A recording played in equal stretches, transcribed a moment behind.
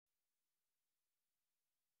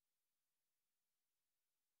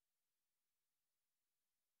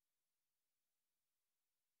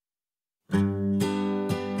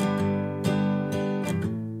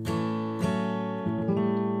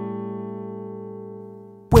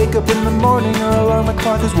wake up in the morning, her alarm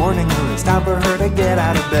clock is warning her it's time for her to get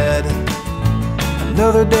out of bed.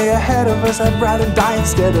 Another day ahead of us, I'd rather die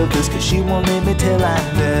instead of this, cause she won't leave me till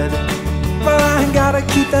I'm dead. But I gotta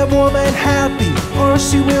keep that woman happy, or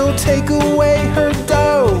she will take away her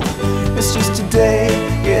dough. It's just a day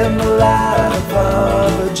in the life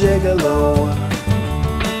of a gigolo.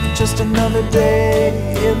 Just another day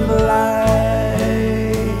in the life.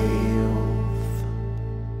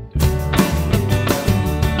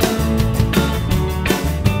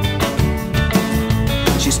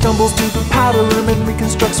 She stumbles to the powder room and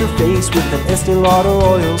reconstructs her face with an Estee Lauder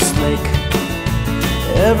oil slick.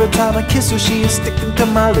 Every time I kiss her, she is sticking to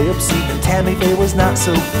my lips. Even Tammy Fae was not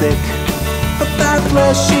so thick. But that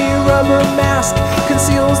fleshy rubber mask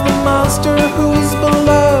conceals the monster who's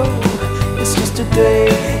below. It's just a day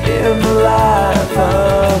in the life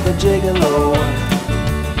of a gigolo.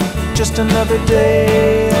 Just another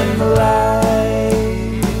day in the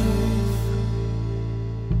life.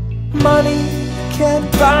 Money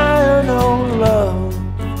can't buy her no love.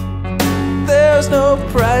 There's no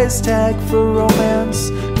price tag for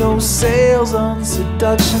romance, no sales on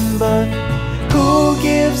seduction, but who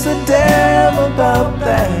gives a damn about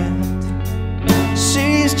that?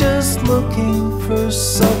 She's just looking for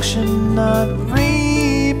suction, not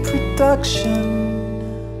reproduction.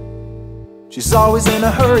 She's always in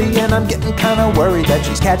a hurry, and I'm getting kinda worried that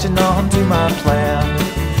she's catching on to my plan.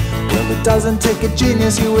 Well, it doesn't take a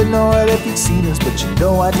genius, you would know it if you'd seen us, but you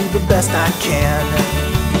know I do the best I can.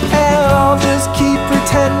 And I'll just keep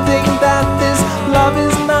pretending that this love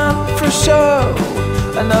is not for show.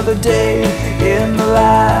 Another day in the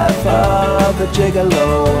life of a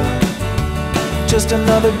gigolo. Just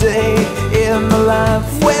another day in the life.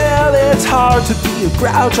 Well, it's hard to be a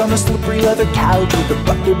grouch on a slippery leather couch with a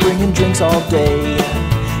butler bringing drinks all day.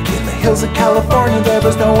 In the hills of California, there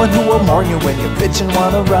is no one who will mourn you when you bitch and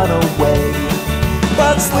wanna run away.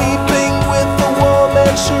 But sleeping with a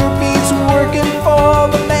woman sure beats working for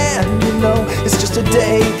the man, you know. It's just a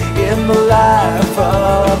day in the life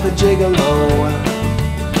of a gigolo.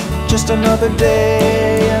 Just another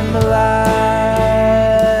day in the life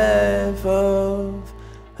of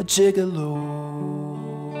a gigolo.